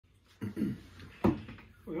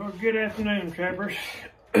Well, good afternoon, trappers.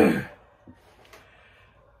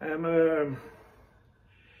 I'm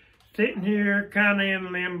sitting here kind of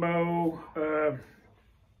in limbo.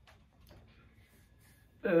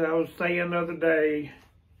 As I was saying the other day,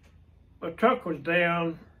 my truck was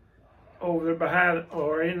down over there behind,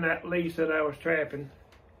 or in that lease that I was trapping.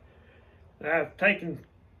 I've taken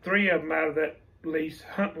 3 of them out of that lease,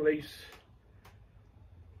 hunting lease,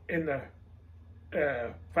 in the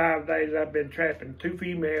 5 days I've been trapping. 2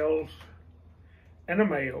 females and a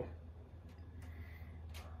male.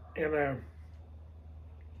 And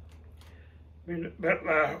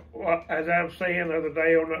as I was saying the other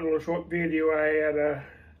day on that little short video I had,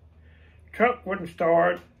 truck wouldn't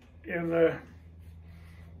start, and the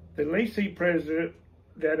leasing president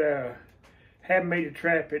that had me to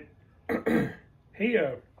trap it, he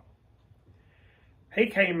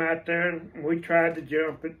came out there and we tried to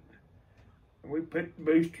jump it. We put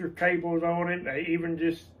booster cables on it. They even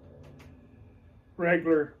just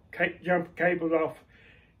regular jump cables off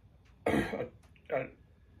a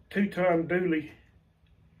 2-ton dually,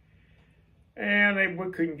 and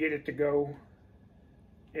we couldn't get it to go.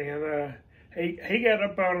 And he got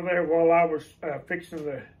up out of there while I was fixing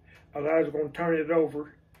I was going to turn it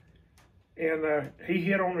over, and he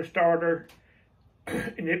hit on the starter,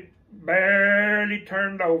 and it barely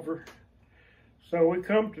turned over. So we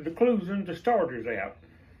come to the conclusion the starter's out.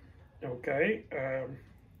 Okay,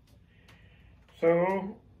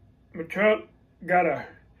 so my truck got a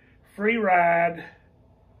free ride.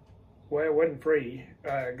 Well, it wasn't free.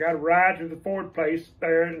 Got a ride to the Ford place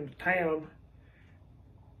there in the town,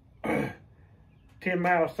 10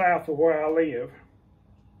 miles south of where I live.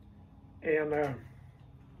 And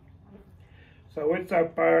so it's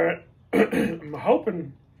up there. I'm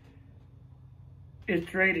hoping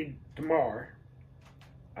it's ready tomorrow.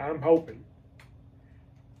 I'm hoping.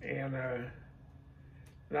 And I'm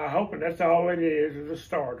hoping that's all it is a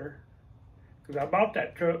starter. Because I bought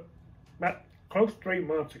that truck about close to 3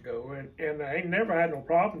 months ago, and I ain't never had no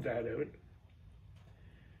problems out of it.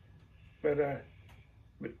 But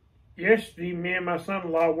yesterday, me and my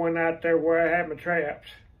son-in-law went out there where I had my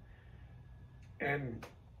traps and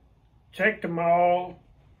checked them all,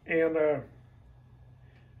 and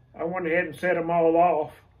I went ahead and set them all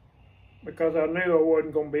off because I knew I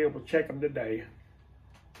wasn't going to be able to check them today.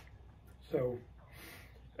 So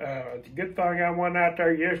it's a good thing I went out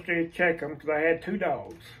there yesterday to check them, because I had 2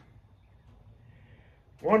 dogs.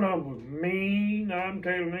 One of them was mean. I'm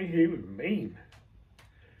telling you, he was mean.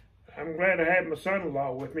 I'm glad I had my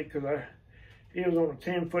son-in-law with me, because he was on a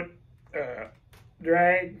 10-foot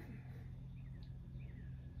drag,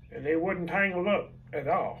 and it wasn't tangled up at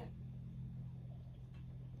all.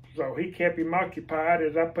 So he kept him occupied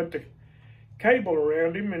as I put the cable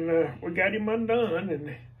around him, and we got him undone,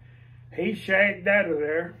 and he shagged out of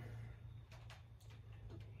there.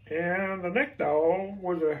 And the next dog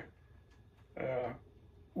was a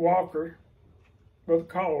walker with a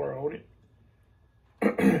collar on it.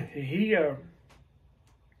 He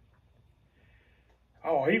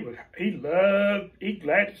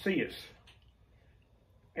glad to see us.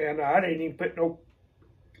 And I didn't even put no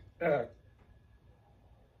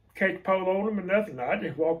catch pole on him or nothing. I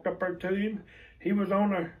just walked up there to him. He was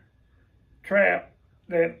on a trap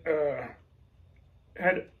that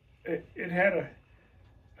had a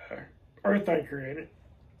earth anchor in it,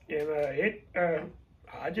 and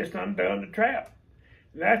I just undone the trap.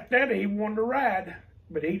 And after that, he wanted to ride,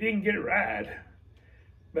 but he didn't get a ride.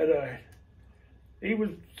 But he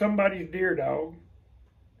was somebody's deer dog,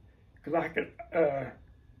 because I could,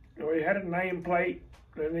 he had a nameplate,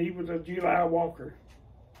 and he was a July walker.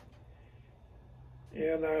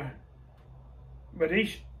 And but I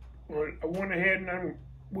went ahead and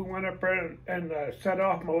we went up there and set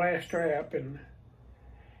off my last trap, and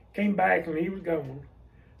came back and he was gone.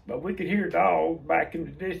 But we could hear dogs back in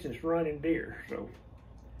the distance running deer. So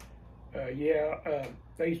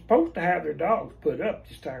they supposed to have their dogs put up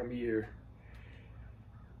this time of year,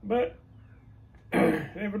 but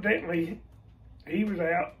evidently he was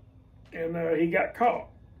out, and he got caught.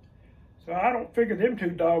 So I don't figure them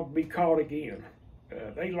 2 dogs will be caught again.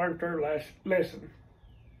 They learned their last lesson,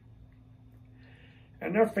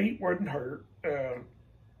 and their feet wasn't hurt.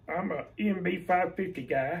 I'm a EMB 550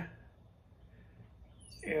 guy,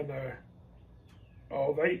 and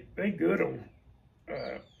they good on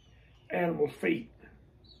animals' feet.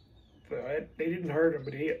 So they didn't hurt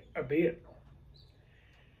them a bit.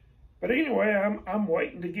 But anyway, I'm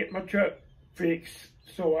waiting to get my truck fixed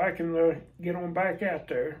so I can get on back out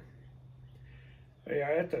there. Yeah,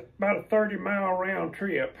 it's about a 30-mile round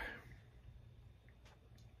trip.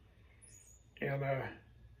 And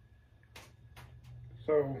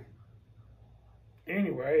So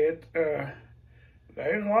anyway,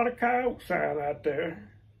 there's a lot of coyote sign out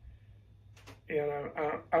there, and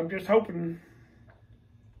I'm just hoping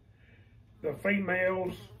the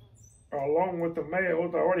females, along with the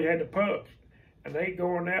males, I already had the pups, and they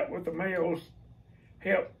going out with the males,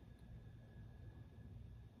 help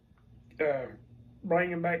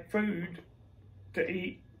bringing back food to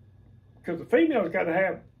eat, because the females got to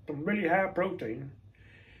have some really high protein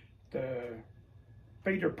to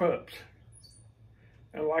feed their pups.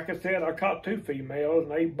 And like I said, I caught 2 females,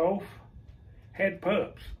 and they both had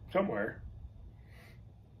pups somewhere.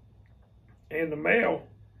 And the male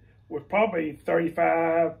was probably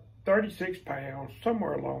 35, 36 pounds,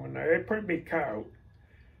 somewhere along in there. They're pretty big coyote.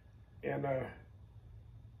 And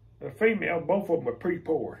the female, both of them were pretty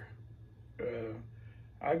poor.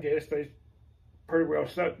 I guess they pretty well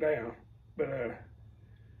sucked down. But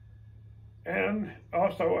and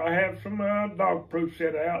also I have some dog proof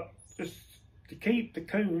set out just to keep the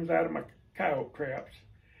coons out of my coyote traps.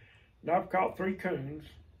 And I've caught 3 coons.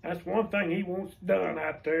 That's one thing he wants done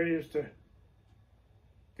out there, is to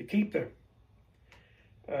keep the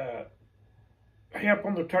help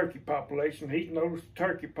on the turkey population. He's noticed the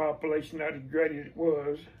turkey population not as great as it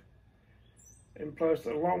was. And plus,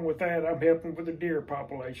 along with that, I'm helping with the deer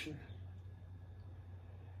population.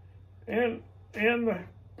 And the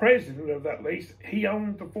president of that lease, he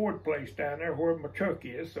owns the Ford place down there where my truck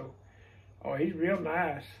is. So, he's real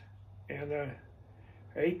nice. And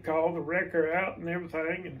he called the wrecker out and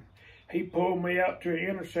everything. And he pulled me out to an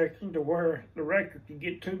intersection to where the wrecker could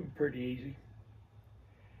get to me pretty easy.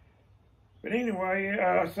 But anyway,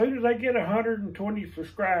 as soon as I get 120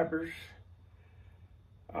 subscribers,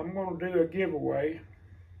 I'm going to do a giveaway.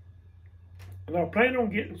 And I plan on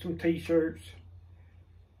getting some t-shirts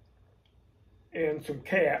and some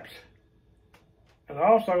caps. And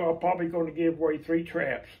also, I'm probably going to give away 3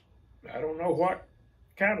 traps. I don't know what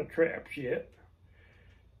kind of traps yet,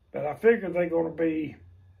 but I figure they're going to be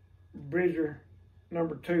Bridger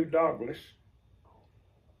number 2 dogless.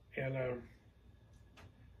 And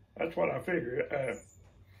that's what I figure.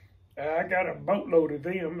 I got a boatload of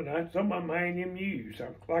them, and some of them I ain't even used.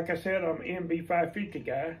 Like I said, I'm an MB550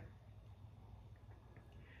 guy.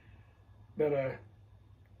 But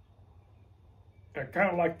I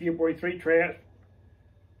kind of like to give away 3 traps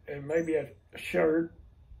and maybe a shirt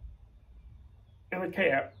and a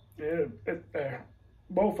cap.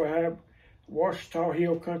 Both I have Ouachita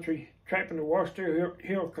Hill Country, Trapping the Ouachita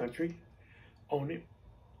Hill Country on it.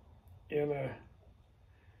 And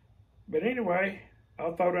but anyway,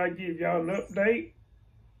 I thought I'd give y'all an update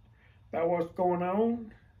about what's going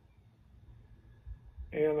on.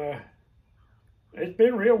 And it's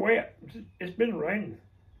been real wet. It's been raining.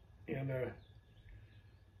 And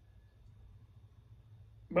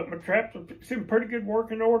but my traps are in pretty good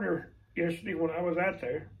working order yesterday when I was out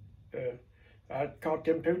there. I caught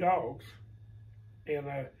them 2 dogs.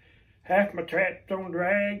 And half my traps on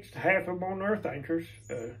drags, half of them on earth anchors.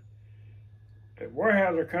 The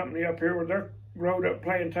Weyerhaeuser company up here with their growed up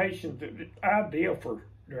plantations, it's ideal for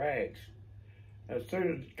drags. As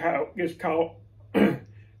soon as the coyote gets caught,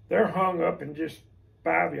 they're hung up in just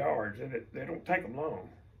 5 yards, and they don't take them long.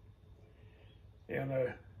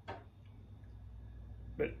 And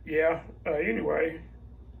but yeah, anyway,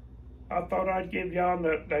 I thought I'd give y'all an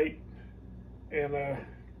update. And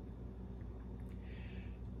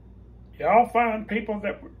y'all find people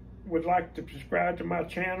that would like to subscribe to my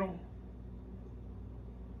channel.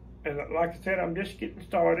 And like I said, I'm just getting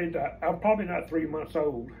started. I'm probably not 3 months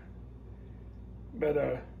old.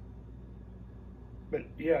 But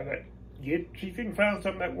yeah, see if you can find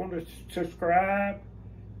something that want to subscribe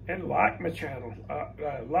and like my channel.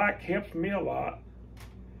 Like helps me a lot.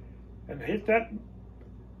 And hit that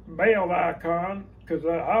bell icon, because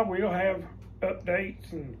I will have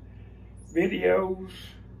updates and videos.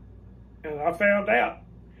 And I found out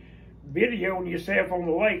videoing yourself on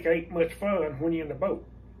the lake ain't much fun when you're in the boat.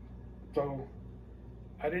 So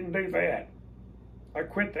I didn't do that. I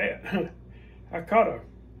quit that. I caught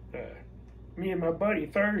me and my buddy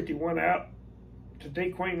Thursday went out to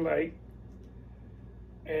DeQueen Lake,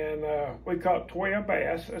 and we caught 12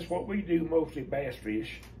 bass. That's what we do, mostly bass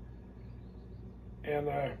fish. And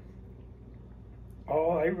they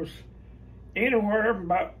was anywhere from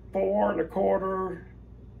about 4 1/4,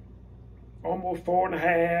 almost 4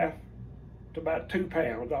 1/2 to about 2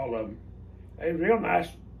 pounds, all of them. They was real nice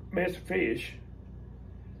mess of fish.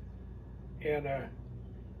 And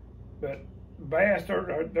but bass,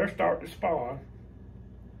 they're starting to spawn.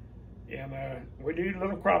 And we do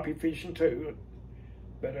little crappie fishing too.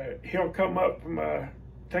 But he'll come up from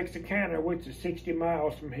Texarkana, which is 60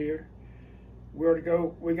 miles from here. we're to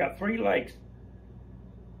go. We got 3 lakes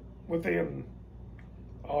within,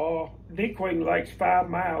 Dequeen Lake's 5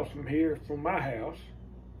 miles from here, from my house.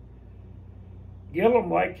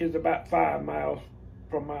 Gillum Lake is about 5 miles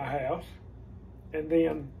from my house. And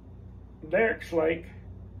then Derrick's Lake,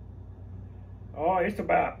 it's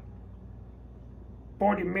about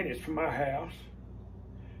 40 minutes from my house.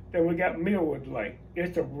 Then we got Millwood Lake.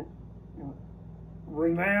 It's a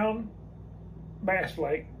renowned bass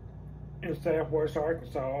lake in southwest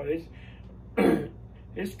Arkansas.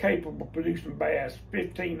 It's capable of producing bass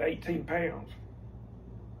 15 to 18 pounds.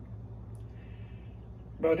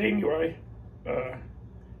 But anyway,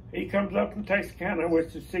 he comes up from Texarkana,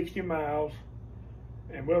 which is 60 miles,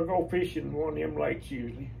 and we'll go fishing in one of them lakes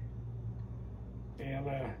usually. And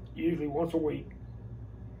usually once a week.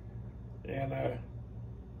 And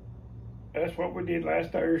that's what we did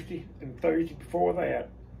last Thursday and Thursday before that.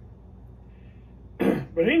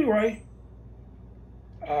 But anyway,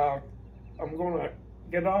 I'm gonna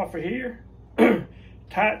get off of here.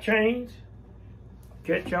 Tight chains.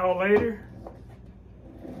 Catch y'all later.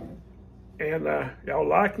 And y'all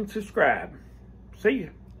like and subscribe. See ya.